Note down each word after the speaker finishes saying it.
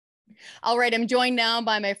All right, I'm joined now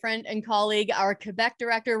by my friend and colleague, our Quebec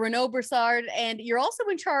director, Renaud Brossard, and you're also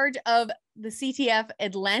in charge of the CTF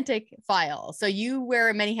Atlantic file. So you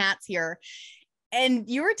wear many hats here. And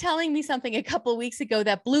you were telling me something a couple of weeks ago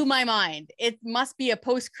that blew my mind. It must be a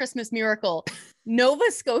post-Christmas miracle.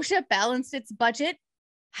 Nova Scotia balanced its budget.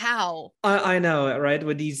 How? I know, right?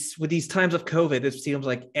 With these times of COVID, it seems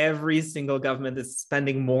like every single government is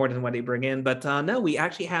spending more than what they bring in. But no, we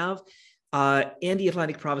actually have in the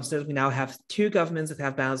Atlantic provinces, we now have two governments that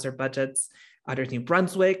have balanced their budgets. There's New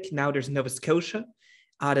Brunswick, now there's Nova Scotia.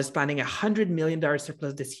 They're spending $100 million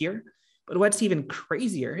surplus this year. But what's even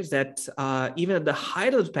crazier is that even at the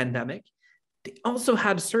height of the pandemic, they also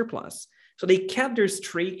had a surplus. So they kept their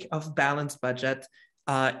streak of balanced budget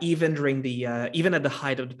even at the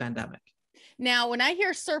height of the pandemic. Now, when I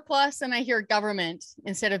hear surplus and I hear government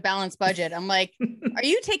instead of balanced budget, I'm like, are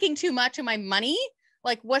you taking too much of my money?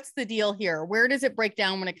 Like, what's the deal here? Where does it break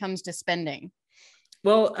down when it comes to spending?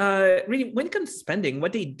 Well, really, when it comes to spending,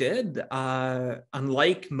 what they did,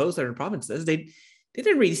 unlike most other provinces, they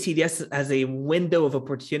didn't really see this as a window of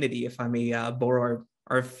opportunity, if I may borrow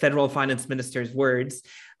our federal finance minister's words,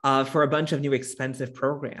 for a bunch of new expensive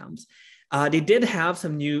programs. They did have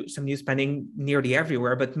some new spending nearly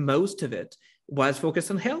everywhere, but most of it was focused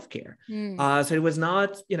on healthcare. So it was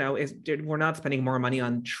not, we're not spending more money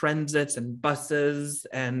on transits and buses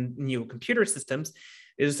and new computer systems.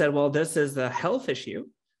 They just said, well, this is a health issue,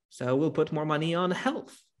 so we'll put more money on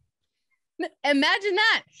health. Imagine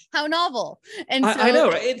that! How novel! And so, I know,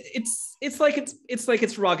 right? It's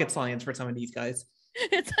like rocket science for some of these guys.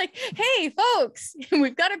 It's like, hey, folks,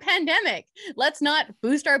 we've got a pandemic. Let's not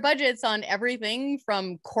boost our budgets on everything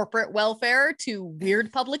from corporate welfare to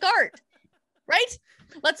weird public art, right?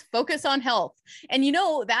 Let's focus on health. And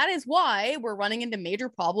that is why we're running into major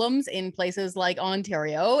problems in places like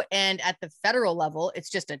Ontario. And at the federal level, it's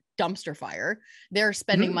just a dumpster fire. They're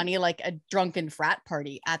spending money like a drunken frat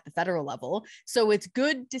party at the federal level. So it's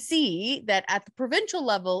good to see that at the provincial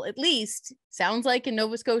level, at least, sounds like in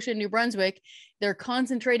Nova Scotia and New Brunswick, they're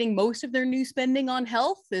concentrating most of their new spending on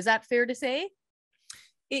health. Is that fair to say?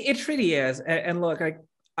 It really is. And look,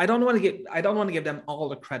 I don't want to give them all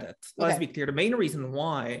the credit. Let's be clear. The main reason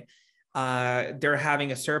why they're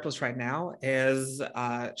having a surplus right now is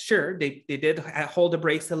sure, they did hold the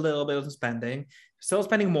brakes a little bit of spending, still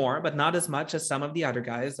spending more, but not as much as some of the other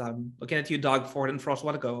guys. I'm looking at you, Doug Ford and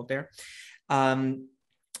François Legault up there.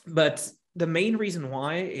 But the main reason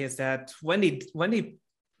why is that when they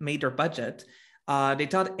made their budget, they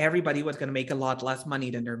thought everybody was going to make a lot less money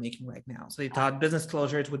than they're making right now. So they thought business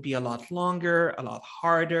closures would be a lot longer, a lot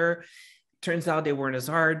harder. Turns out they weren't as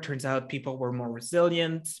hard. Turns out people were more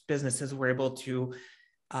resilient. Businesses were able to,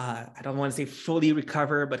 I don't want to say fully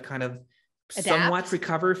recover, but kind of somewhat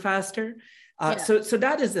recover faster. So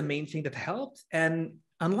that is the main thing that helped. And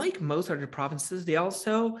unlike most other provinces, they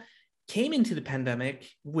also came into the pandemic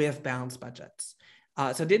with balanced budgets.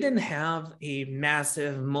 So they didn't have a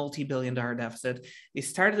massive multi-billion-dollar deficit. They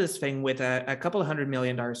started this thing with a couple of $100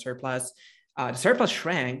 million surplus. The surplus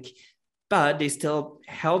shrank, but they still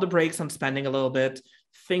held the brakes on spending a little bit.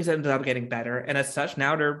 Things ended up getting better. And as such,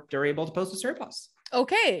 now they're able to post a surplus.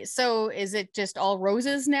 Okay, so is it just all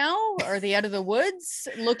roses now? Are they out of the woods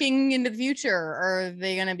looking into the future? Are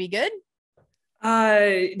they going to be good?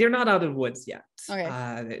 They're not out of the woods yet.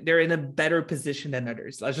 Okay. They're in a better position than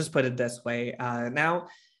others. Let's just put it this way. Now,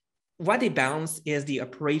 what they balance is the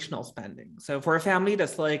operational spending. So for a family,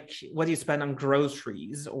 that's like what you spend on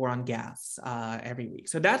groceries or on gas every week.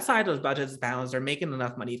 So that side of the budget is balanced. They're making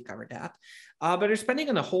enough money to cover that. But they're spending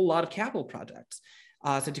on a whole lot of capital projects.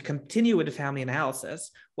 So to continue with the family analysis,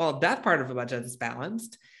 while that part of the budget is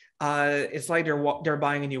balanced, it's like they're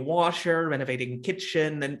buying a new washer, renovating a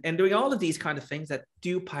kitchen, and doing all of these kind of things that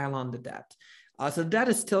do pile on the debt. So that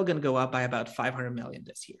is still going to go up by about $500 million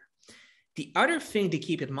this year. The other thing to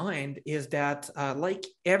keep in mind is that, like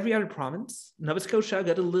every other province, Nova Scotia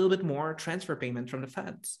got a little bit more transfer payment from the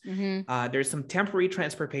feds. There's some temporary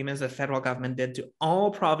transfer payments that the federal government did to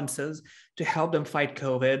all provinces to help them fight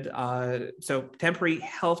COVID. So temporary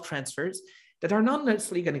health transfers that are not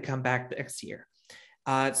necessarily going to come back next year.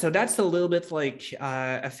 So that's a little bit like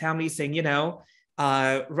a family saying,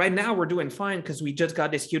 right now we're doing fine because we just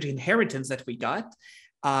got this huge inheritance that we got.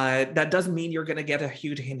 That doesn't mean you're going to get a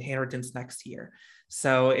huge inheritance next year.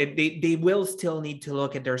 So they will still need to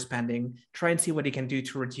look at their spending, try and see what they can do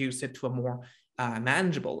to reduce it to a more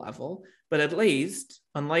manageable level. But at least,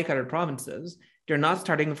 unlike other provinces, they're not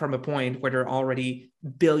starting from a point where they're already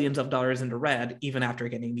billions of dollars in the red, even after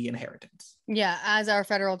getting the inheritance. Yeah, as our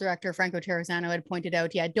federal director, Franco Terrazzano, had pointed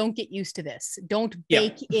out, don't get used to this. Don't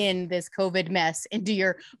bake in this COVID mess into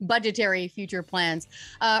your budgetary future plans.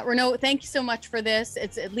 Renaud, thank you so much for this.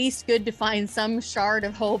 It's at least good to find some shard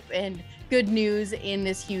of hope and good news in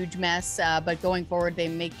this huge mess. But going forward, they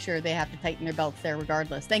make sure they have to tighten their belts there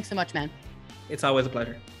regardless. Thanks so much, man. It's always a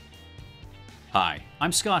pleasure. Hi,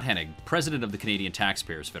 I'm Scott Hennig, president of the Canadian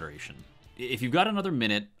Taxpayers Federation. If you've got another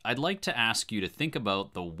minute, I'd like to ask you to think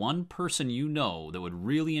about the one person you know that would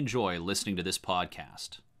really enjoy listening to this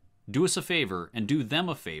podcast. Do us a favor and do them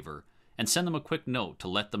a favor and send them a quick note to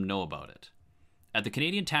let them know about it. At the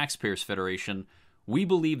Canadian Taxpayers Federation, we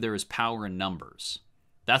believe there is power in numbers.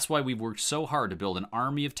 That's why we've worked so hard to build an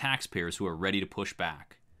army of taxpayers who are ready to push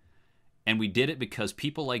back. And we did it because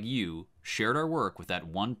people like you shared our work with that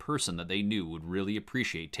one person that they knew would really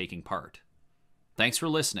appreciate taking part. Thanks for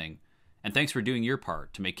listening, and thanks for doing your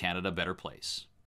part to make Canada a better place.